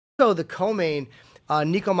So the co-main,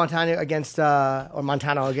 Nicco Montaño against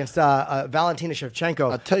Valentina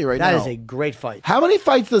Shevchenko. I'll tell you right now. That is a great fight. How many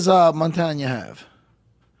fights does Montaño have?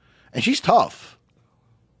 And she's tough.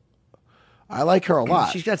 I like her a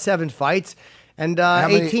lot. She's got 7 fights and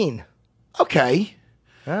 18. Okay.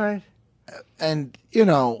 All right. And, you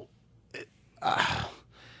know,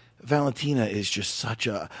 Valentina is just such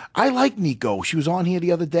a... I like Nicco. She was on here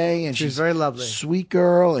the other day, and she's very lovely. Sweet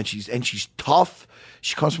girl, and she's tough.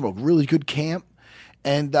 She comes from a really good camp.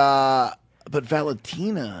 And but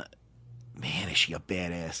Valentina, man, is she a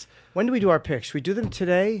badass. When do we do our picks? Should we do them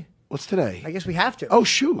today? What's today? I guess we have to. Oh,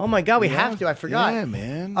 shoot. Oh, my God, we have to. I forgot. Yeah,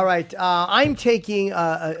 man. All right. I'm taking,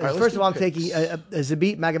 first of all, I'm taking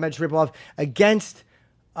Zabit Magomedsharipov against,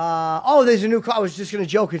 there's a new card. I was just going to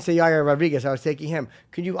joke and say Yair Rodriguez. I was taking him.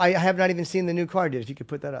 Could you, I have not even seen the new card yet. If you could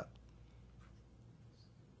put that up.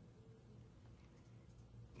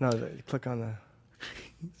 No, click on the.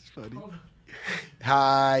 It's funny.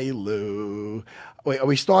 Hi, Lou. Wait, are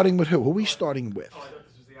we starting with who? Who are we starting with? Oh, I thought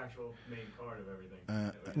this was the actual main card of everything.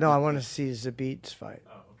 No, I want to see Zabit's fight.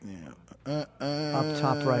 Oh, okay. Yeah. Up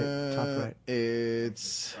top right. Top right.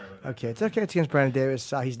 It's... Okay, it's okay. It's against Brandon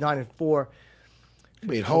Davis. He's 9-4.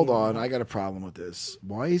 Wait, hold on. I got a problem with this.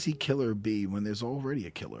 Why is he Killer B when there's already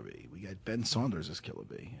a Killer B? We got Ben Saunders as Killer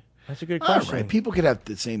B. That's a good question. All right, people could have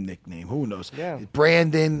the same nickname. Who knows? Yeah.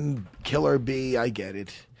 Brandon, Killer B, I get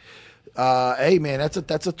it. Hey, man, that's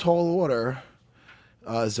a tall order.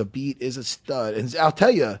 Zabit is a stud. And I'll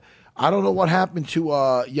tell you, I don't know what happened to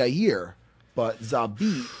Yair, but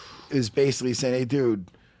Zabit is basically saying, hey, dude,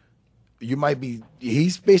 you might be...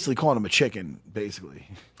 He's basically calling him a chicken, basically.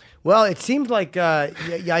 Well, it seems like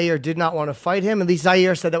Yair did not want to fight him. At least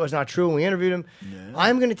Yair said that was not true when we interviewed him. Yeah.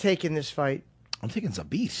 I'm going to take in this fight. I'm taking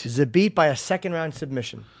Zabit. Zabit by a second-round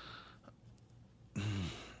submission.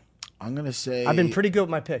 I'm going to say... I've been pretty good with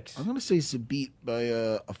my picks. I'm going to say Zabit by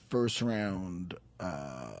a first-round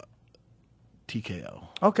TKO.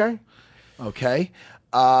 Okay. Okay.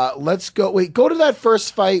 Let's go. Wait, go to that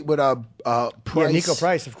first fight with Price. Yeah, Nicco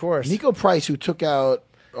Price, of course. Nicco Price, who took out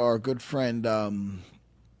our good friend... I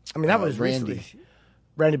mean, that was Randy. Recently.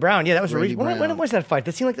 Randy Brown. Yeah, that was Randy when Brown. was that fight?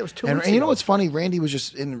 That seemed like that was 2 weeks And you know ago. what's funny? Randy was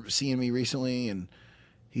just seeing me recently, and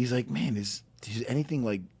he's like, man, is anything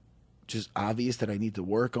like just obvious that I need to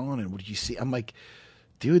work on? And what did you see? I'm like,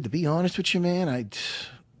 dude, to be honest with you, man,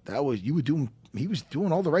 he was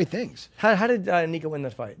doing all the right things. How did Nicco win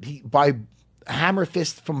that fight? By hammer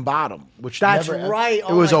fist from bottom, which That's never, right.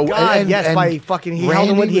 It was my God. yes, by fucking he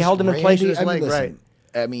held him in place with his leg, right?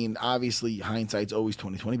 I mean, obviously, hindsight's always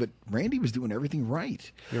 20/20, but Randy was doing everything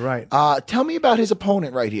right. You're right. Tell me about his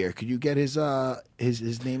opponent right here. Could you get his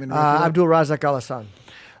name and record? Abdul Razak Alasan.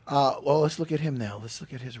 Well, let's look at him now. Let's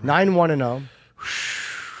look at his record. 9-1-0.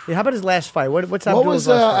 Yeah, how about his last fight? What's What Abdul's was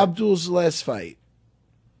last fight? Abdul's last fight?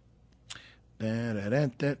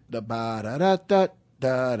 That's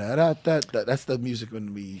the music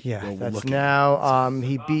when we that's look now.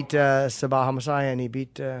 He beat Sabah Hamasai, and he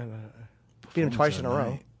beat him twice in a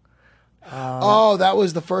row. Oh, that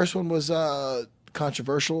was the first one was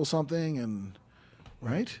controversial or something, and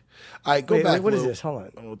right? I go back. What is Lou. this? Hold on. I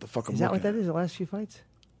don't know what the fuck I'm Is that what looking that is? The last few fights?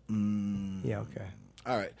 Yeah. Okay.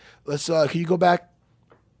 All right. Let's. Can you go back?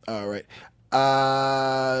 All right.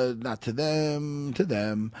 Not to them. To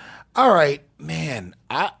them. All right, man.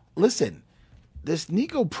 Listen. This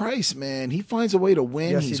Nicco Price, man, he finds a way to win.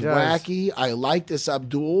 Yes, He's he does. wacky. I like this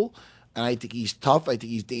Abdul, and I think he's tough. I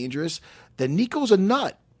think he's dangerous. The Nicco's a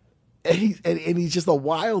nut, and he's just a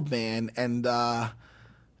wild man, and I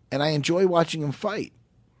enjoy watching him fight.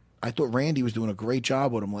 I thought Randy was doing a great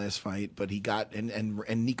job with him last fight, but he got and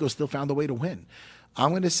Nicco still found a way to win. I'm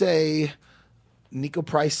going to say Nicco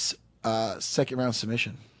Price, second round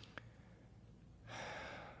submission.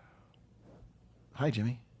 Hi,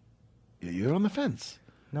 Jimmy. You're on the fence.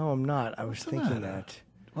 No, I'm not. I was What's the thinking matter? that.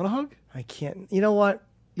 Want a hug? I can't. You know what?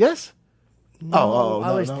 Yes? No,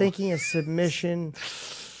 I was no. thinking a submission.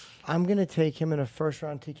 I'm going to take him in a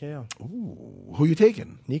first-round TKO. Ooh, who you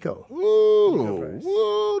taking? Nicco.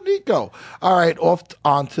 Ooh, Nicco. All right,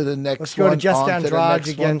 on to the next Let's go one. to Jessica On to the Andrade next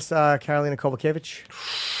against Karolina Kovacevic.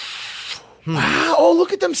 Wow, oh,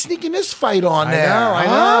 look at them sneaking this fight on I there. know, I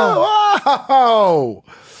know. Oh,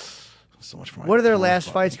 wow. So much for my What are their pause last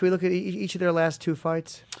button. fights? Can we look at each of their last 2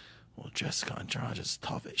 fights? Well, Jessica Andrade is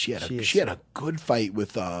tough. She had She a good fight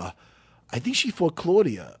with I think she fought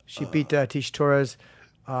Claudia. She beat Tish Torres.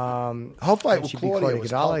 Her fight with she beat Claudia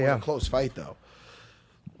was tough. Godala, It was yeah. a close fight though.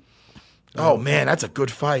 Oh man, that's a good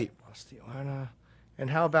fight. And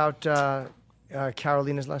how about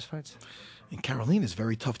Carolina's last fights? And Carolina's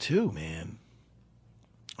very tough too, man.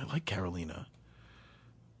 I like Carolina.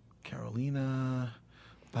 Carolina.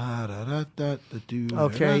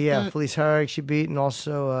 Okay, yeah. Felice Herrig, she beat, and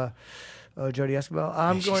also Jody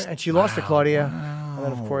Escobar. And she lost to Claudia, and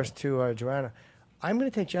then, of course, to Joanna. I'm going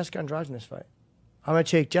to take Jessica Andrade in this fight. I'm going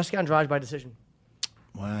to take Jessica Andrade by decision.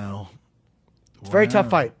 Wow. It's a very tough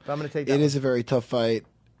fight, but I'm going to take that. It is a very tough fight,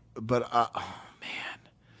 but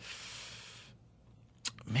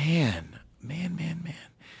man.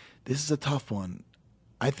 This is a tough one.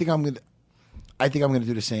 I think I'm gonna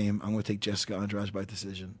do the same. I'm gonna take Jessica Andrade by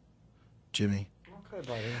decision. Jimmy. Okay,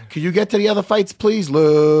 buddy. Could you get to the other fights, please,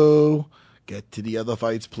 Lou? Get to the other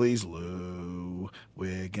fights, please, Lou.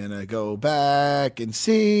 We're gonna go back and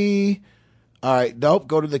see. All right, nope.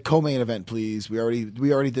 Go to the co-main event, please. We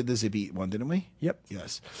already did the Zabit one, didn't we? Yep.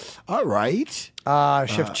 Yes. All right.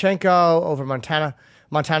 Shevchenko over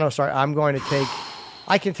Montano. Sorry, I'm going to take.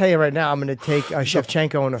 I can tell you right now, I'm going to take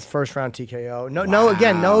Shevchenko in a first-round TKO.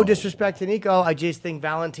 No disrespect to Nicco. I just think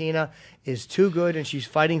Valentina is too good, and she's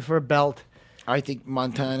fighting for a belt. I think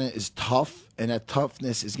Montana is tough, and that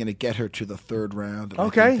toughness is going to get her to the third round. And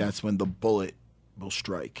Okay. I think that's when the bullet will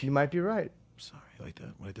strike. You might be right. Sorry, I like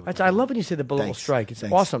that. I love when you say the bullet will strike. It's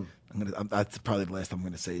awesome. That's probably the last time I'm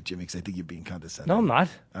going to say it, Jimmy, because I think you're being condescending. No, I'm not.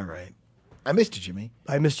 All right. I missed you, Jimmy.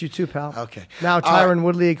 I missed you too, pal. Okay. Now, Tyron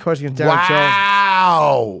Woodley, of course, against Darren Till.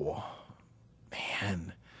 Wow.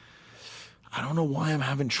 Man. I don't know why I'm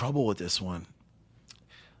having trouble with this one.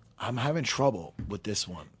 Here's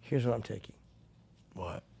what I'm taking.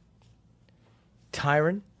 What?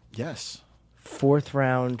 Tyron. Yes. Fourth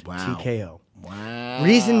round Wow. TKO. Wow.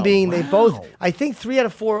 Reason being, they both, I think 3 out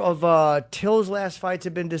of 4 of Till's last fights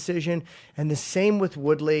have been decision, and the same with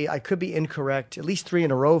Woodley. I could be incorrect. At least 3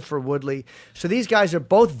 in a row for Woodley. So these guys are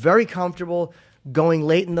both very comfortable going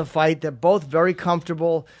late in the fight. They're both very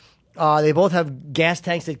comfortable. They both have gas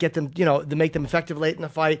tanks that get them, to make them effective late in the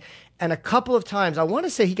fight. And a couple of times, I want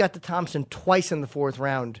to say he got to Thompson twice in the 4th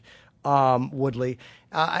round, Woodley.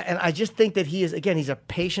 And I just think that he's a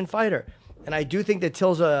patient fighter. And I do think that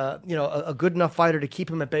Till's a good enough fighter to keep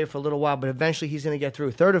him at bay for a little while, but eventually he's going to get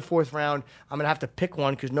through. 3rd or 4th round, I'm going to have to pick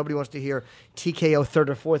one because nobody wants to hear TKO 3rd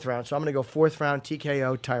or 4th round. So I'm going to go 4th round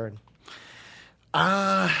TKO Tyron.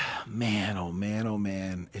 Man, oh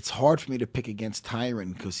man. It's hard for me to pick against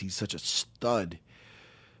Tyron because he's such a stud.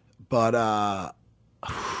 But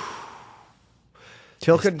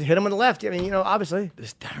Till could hit him on the left. I mean, obviously.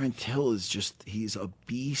 This Darren Till is he's a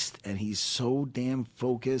beast and he's so damn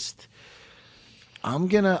focused. I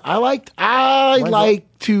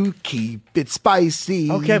like to keep it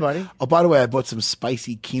spicy. Okay, buddy. Oh, by the way, I bought some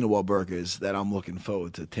spicy quinoa burgers that I'm looking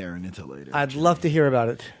forward to tearing into later. I'd love to hear about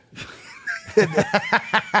it.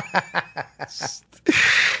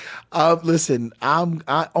 Listen,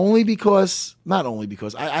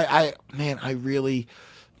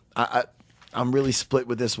 I'm really split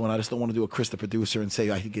with this one. I just don't want to do a Chris the producer and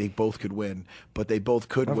say I think they both could win, but they both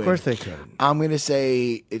could win. Of course they could. I'm going to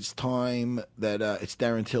say it's time that it's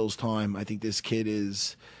Darren Till's time. I think this kid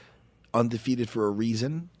is undefeated for a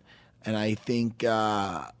reason, and I think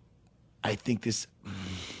this.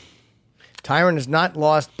 Tyron has not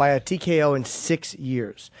lost by a TKO in 6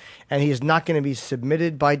 years, and he is not going to be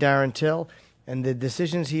submitted by Darren Till. And the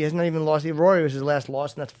decisions, he has not even lost. Rory was his last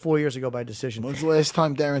loss, and that's 4 years ago by decision. When's the last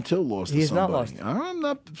time Darren Till lost to somebody? He's not lost. I'm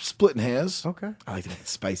not splitting hairs. Okay. I like to make it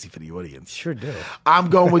spicy for the audience. Sure do. I'm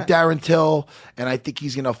going with Darren Till, and I think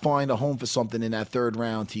he's going to find a home for something in that 3rd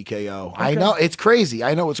round TKO. Okay. I know, it's crazy.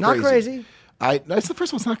 I know it's crazy. Not crazy. That's the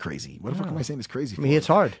first one's not crazy. What the fuck am I saying is crazy for? I mean, it's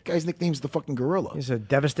hard. Guy's nickname's the fucking gorilla. He's a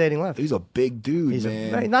devastating left. He's a big dude,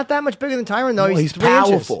 man. Not that much bigger than Tyron, though. No, he's 3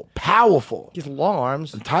 powerful. inches. Powerful. He's long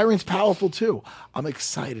arms. And Tyron's powerful, too. I'm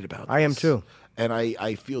excited about this. I am, too. And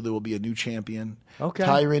I feel there will be a new champion. Okay.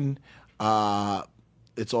 Tyron,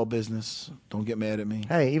 it's all business. Don't get mad at me.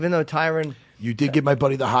 Hey, even though Tyron... You did give my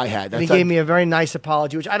buddy the hi hat. He gave me a very nice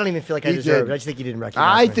apology, which I don't even feel like I deserved. I just think he didn't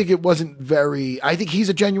recognize me. I think it wasn't very. I think he's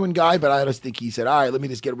a genuine guy, but I just think he said, "All right, let me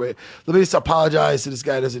just get away. Let me just apologize so this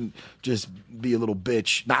guy doesn't just be a little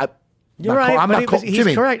bitch." You're right. He's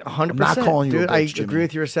Jimmy, correct. 100%. I'm not calling you Dude, a bitch, Jimmy. I agree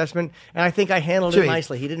with your assessment, and I think I handled it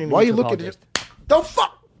nicely. He didn't even. Why are you looking apologize. at it? Don't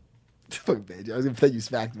fuck. Fuck, man. I was gonna say you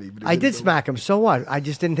smacked me. But I did smack him. So what? I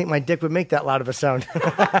just didn't think my dick would make that loud of a sound.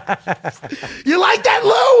 You like that,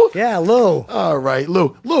 Lou? Yeah, Lou. All right, Lou.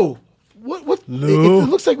 What? Lou? It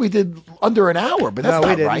looks like we did under an hour, but that's No, we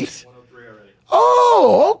not didn't. right.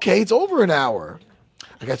 Oh, okay. It's over an hour.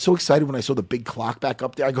 I got so excited when I saw the big clock back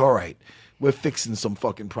up there. I go, all right, we're fixing some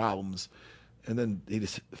fucking problems. And then he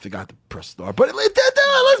just forgot to press start. But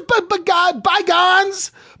let's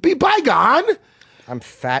bygones be bygone. I'm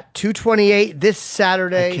fat. 228 this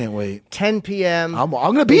Saturday. I can't wait. 10 p.m. I'm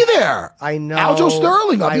going to be there. I know. Aljo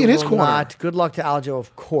Sterling. I'll be in his corner. Not. Good luck to Aljo,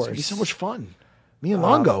 of course. It's going to be so much fun. Me and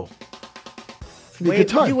Longo. It's going to be a good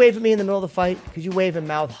time. Could you wave at me in the middle of the fight? Could you wave and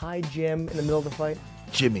mouth, hi, Jim, in the middle of the fight?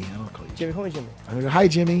 Jimmy. I don't call you Jimmy, call me Jimmy. I'm going to go, hi,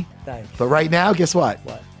 Jimmy. Thanks. But right now, guess what?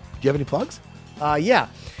 What? Do you have any plugs? Yeah.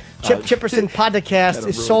 Chipperson Podcast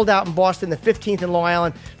is sold out in Boston, the 15th in Long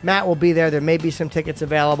Island. Matt will be there. There may be some tickets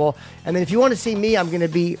available. And then if you want to see me, I'm going to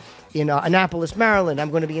be in Annapolis, Maryland.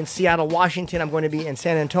 I'm going to be in Seattle, Washington. I'm going to be in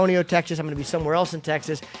San Antonio, Texas. I'm going to be somewhere else in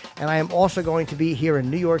Texas. And I am also going to be here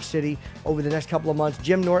in New York City over the next couple of months.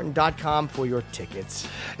 JimNorton.com for your tickets.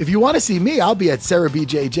 If you want to see me, I'll be at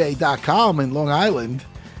SerraBJJ.com in Long Island.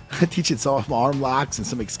 Teaching some of my arm locks and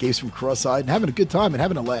some escapes from cross-side and having a good time and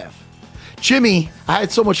having a laugh. Jimmy, I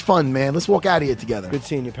had so much fun, man. Let's walk out of here together. Good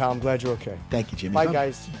seeing you, pal. I'm glad you're okay. Thank you, Jimmy. Bye,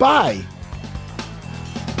 guys. Bye.